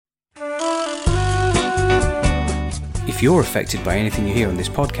If you're affected by anything you hear on this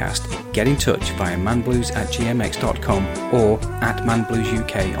podcast, get in touch via manblues@gmx.com or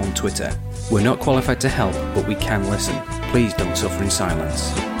 @manbluesuk on Twitter. We're not qualified to help, but we can listen. Please don't suffer in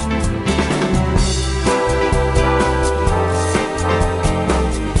silence.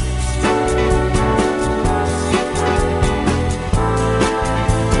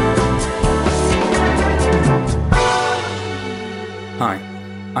 Hi,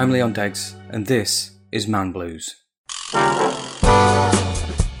 I'm Leon Deggs, and this is Man Blues.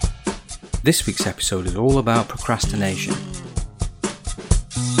 This week's episode is all about procrastination.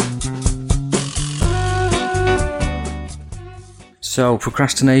 So,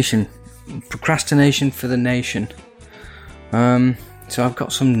 procrastination for the nation. So I've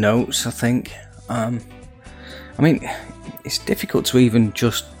got some notes, I think. It's difficult to even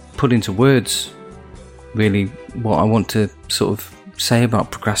just put into words, really, what I want to sort of say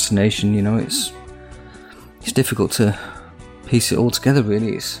about procrastination. You know, it's difficult to piece it all together,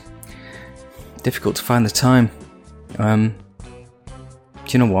 really. It's difficult to find the time. Do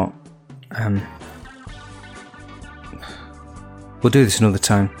you know what? We'll do this another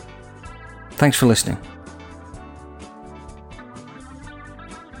time. Thanks for listening.